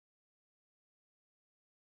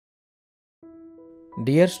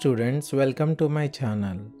Dear students, welcome to my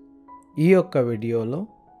channel. ఈ యొక్క వీడియోలో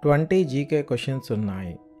 20 జీకే క్వశ్చన్స్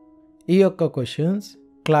ఉన్నాయి. ఈ యొక్క questions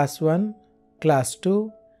class 1, class 2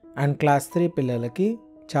 and class 3 పిల్లలకి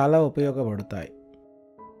చాలా ఉపయోగపడతాయి.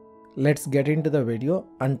 Let's get in to the video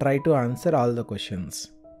and try to answer all the questions.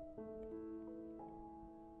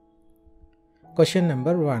 Question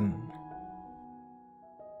number 1.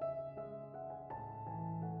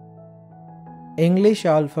 English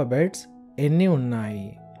alphabets ఎన్ని ఉన్నాయి?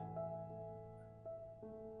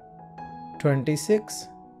 26,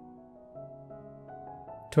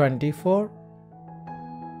 24,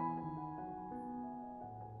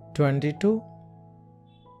 22,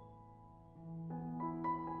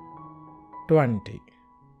 20.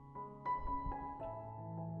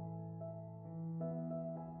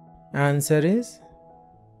 Answer is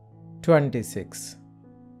 26.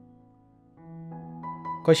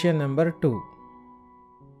 Question number 2.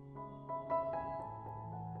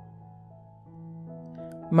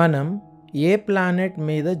 మనం ఏ ప్లానెట్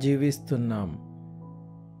మీద జీవిస్తున్నాం?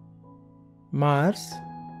 Mars,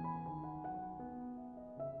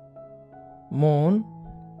 moon,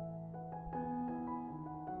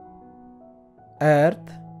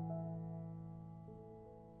 earth,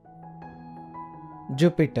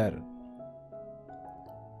 Jupiter.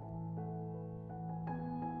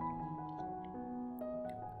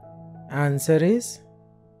 Answer is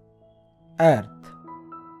earth.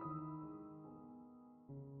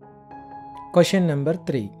 Question number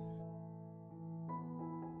 3.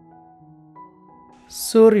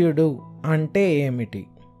 సూర్యుడు అంటే ఏమిటి?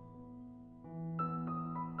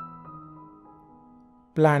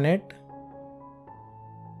 Planet,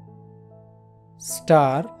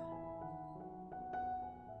 star,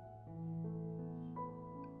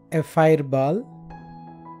 a fire ball,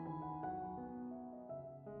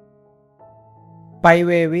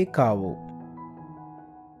 పైవేవి కావు.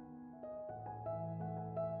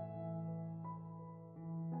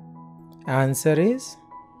 Answer is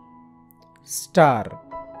star.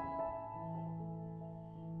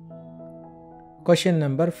 Question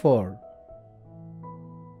number 4.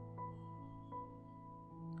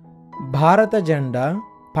 భారత జెండా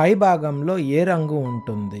పై భాగంలో ఏ రంగు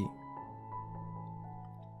ఉంటుంది?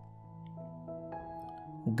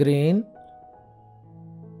 గ్రీన్,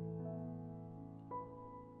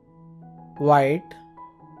 వైట్,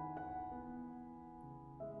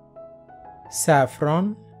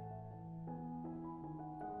 సాఫ్రాన్,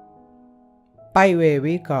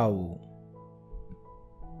 పైవేవి కావు.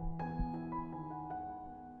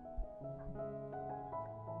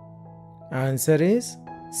 Answer is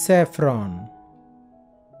saffron.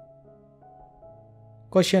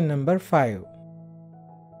 Question number 5.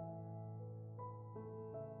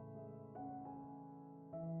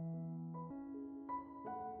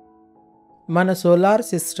 మన సోలార్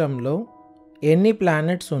సిస్టంలో ఎన్ని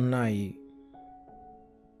ప్లానెట్స్ ఉన్నాయి?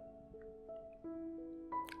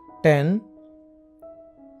 10,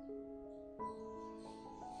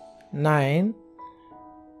 9,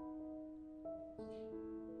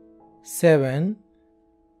 7,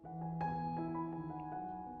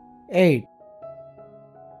 8.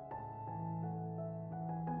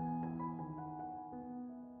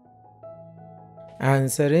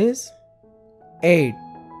 Answer is 8.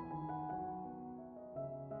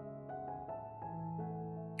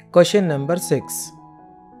 Question number 6.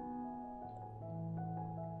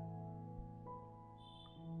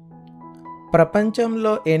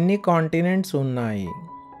 ప్రపంచంలో ఎన్ని కాంటినెంట్స్ ఉన్నాయి?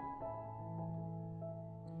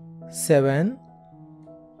 7,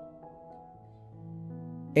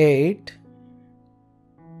 8,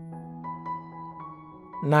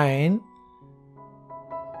 9,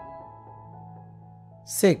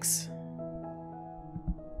 6.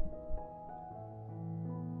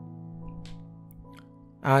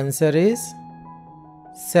 Answer is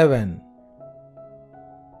 7.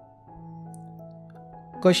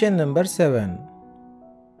 Question number 7.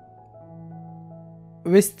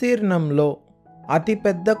 విస్తీర్ణంలో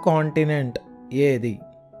అతిపెద్ద కాంటినెంట్ ఏది?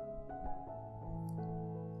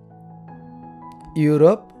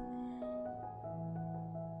 Europe,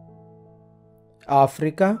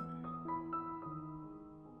 Africa,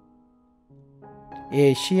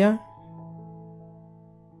 Asia,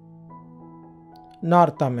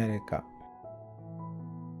 north America.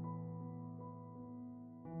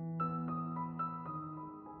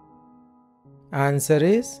 Answer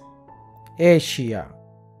is Asia.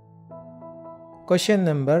 Question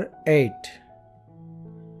number 8.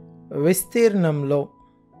 విస్తీర్ణంలో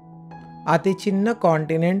అతి చిన్న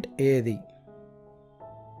కాంటినెంట్ ఏది?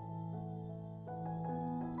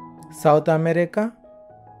 South America,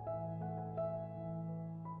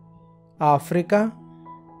 Africa,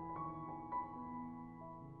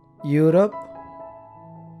 Europe,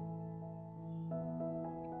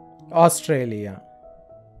 Australia.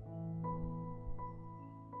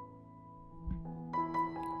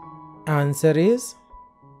 Answer is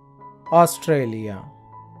Australia.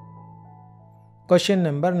 Question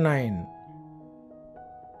number 9.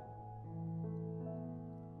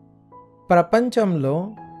 ప్రపంచంలో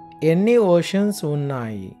ఎన్ని ఓషన్స్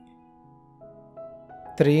ఉన్నాయి?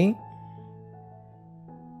 3,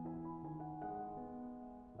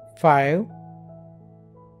 5,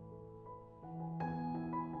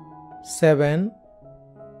 7,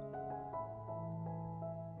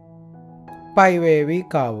 5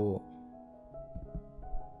 కావు.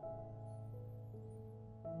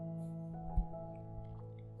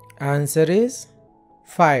 Answer is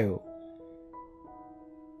 5.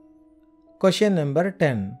 Question number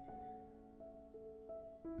 10.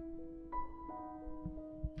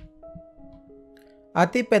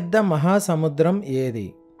 అతి పెద్ద మహాసముద్రం ఏది?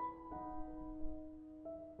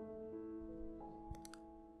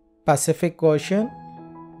 Pacific ocean,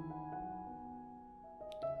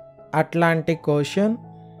 Atlantic ocean,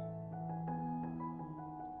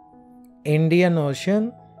 Indian ocean,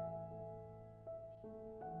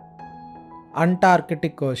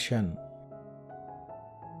 Antarctic ocean.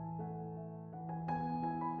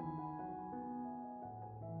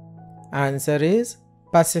 Answer is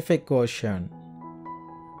Pacific Ocean.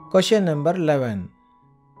 Question number 11.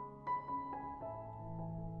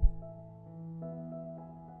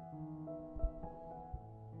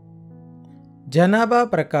 జనాభా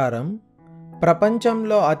ప్రకారం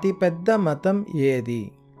ప్రపంచంలో అతిపెద్ద మతం ఏది?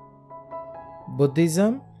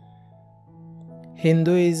 Buddhism,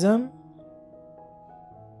 Hinduism,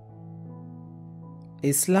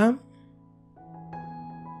 Islam,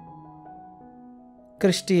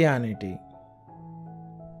 Christianity.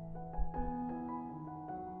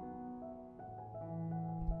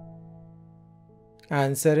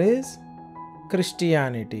 Answer is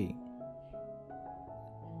Christianity.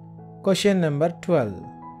 Question number 12.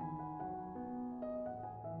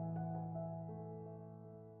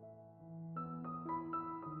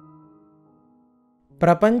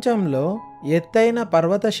 ప్రపంచంలో ఎత్తైన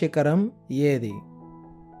పర్వత శిఖరం ఏది?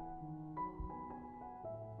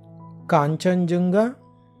 కాంచన్జుంగా,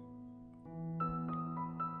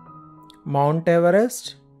 మౌంట్ ఎవరెస్ట్,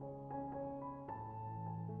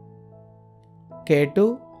 K2,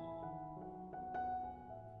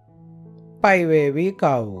 పైవేవి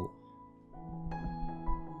కావు.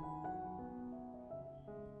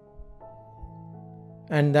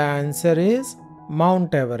 And the answer is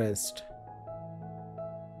Mount Everest.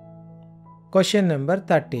 Question number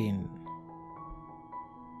 13.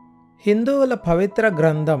 హిందువుల పవిత్ర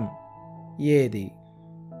గ్రంథం ఏది?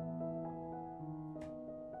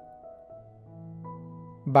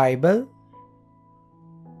 బైబిల్,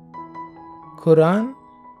 ఖురాన్,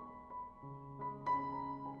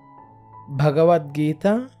 భగవద్గీత,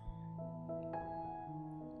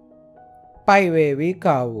 పైవేవి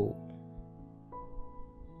కావు.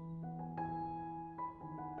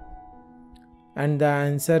 And the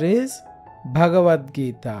answer is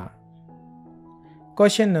Bhagavad-gita.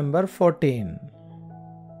 Question number 14.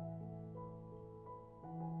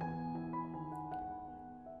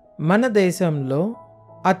 మన దేశంలో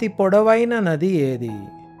అతి పొడవైన నది ఏది?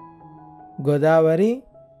 Godavari,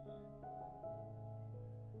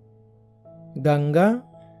 Ganga,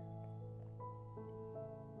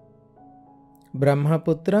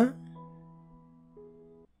 Brahmaputra,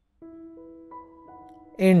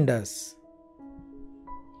 Indus.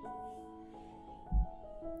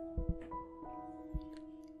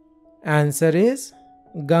 Answer is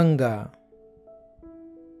Ganga.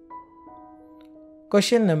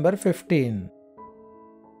 Question number 15.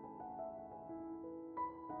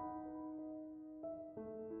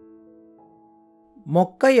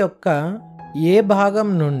 మొక్క యొక్క ఏ భాగం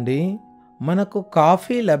నుండి మనకు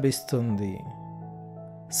కాఫీ లభిస్తుంది?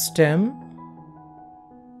 Stem,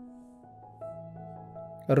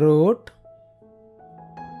 route,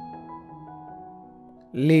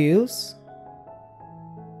 leaves,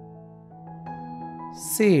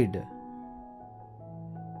 seed.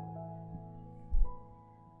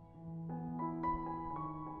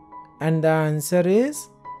 And the answer is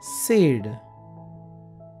seed.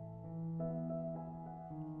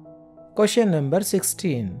 Question number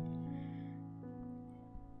 16.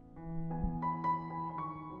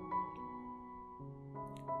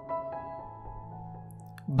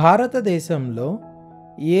 భారతదేశంలో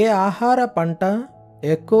ఏ ఆహార పంట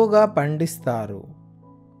ఎక్కువగా పండిస్తారు?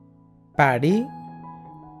 ప్యాడీ,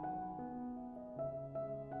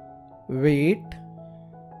 వీట్,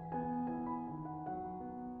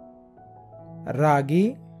 రాగి,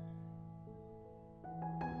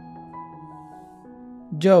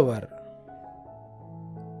 Jover.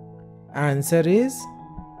 Answer is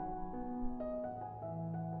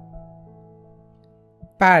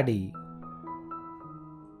paddy.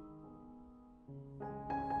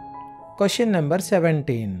 Question number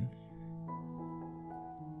 17.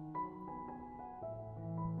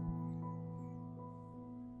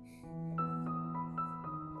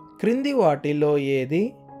 క్రింది వాటిలో ఏది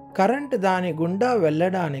కరెంట్ దాని గుండా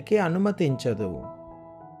వెళ్ళడానికి అనుమతించదు?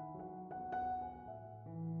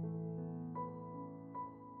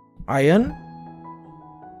 Iron,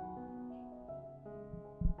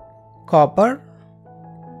 copper,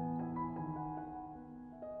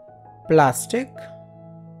 plastic,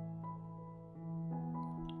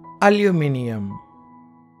 aluminium.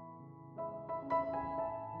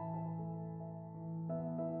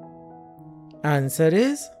 Answer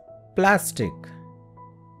is plastic.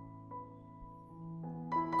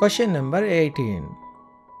 Question number 18.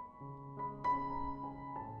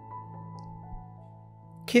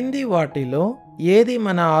 కింది వాటిలో ఏది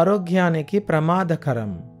మన ఆరోగ్యానికి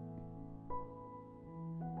ప్రమాదకరం?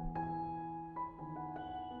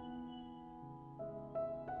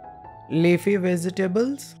 లీఫీ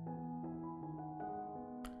వెజిటబుల్స్,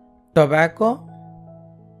 టొబాకో,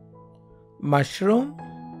 మష్రూమ్,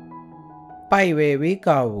 పైవేవి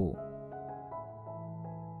కావు.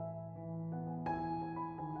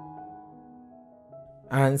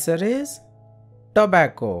 Answer is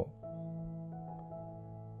tobacco.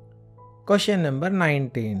 Question number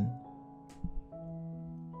 19.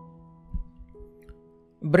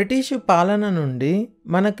 British పాలన నుండి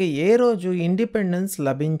మనకి ఏ రోజు ఇండిపెండెన్స్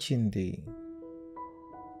లభించింది?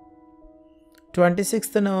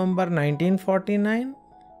 26th November 1949,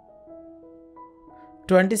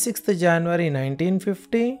 26th January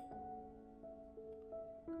 1950,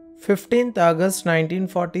 15th August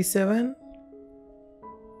 1947,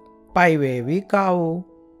 పైవేవి కావు.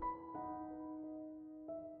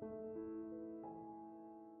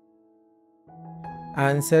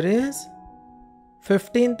 Answer is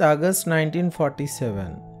 15th August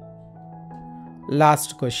 1947. Last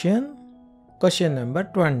question, question number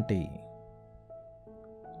 20.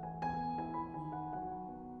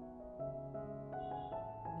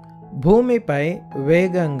 భూమిపై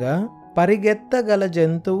వేగంగా పరిగెత్తగల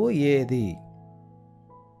జంతువు ఏది?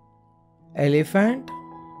 Elephant,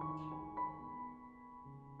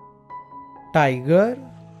 tiger,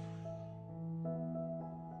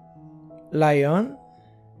 lion,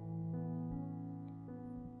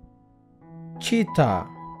 cheetah.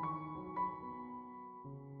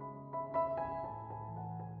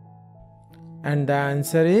 And the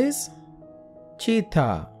answer is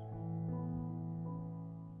cheetah.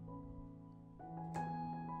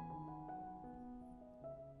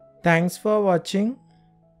 Thanks for watching.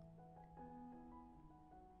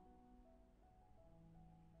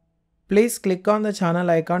 Please click on the channel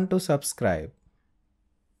icon to subscribe.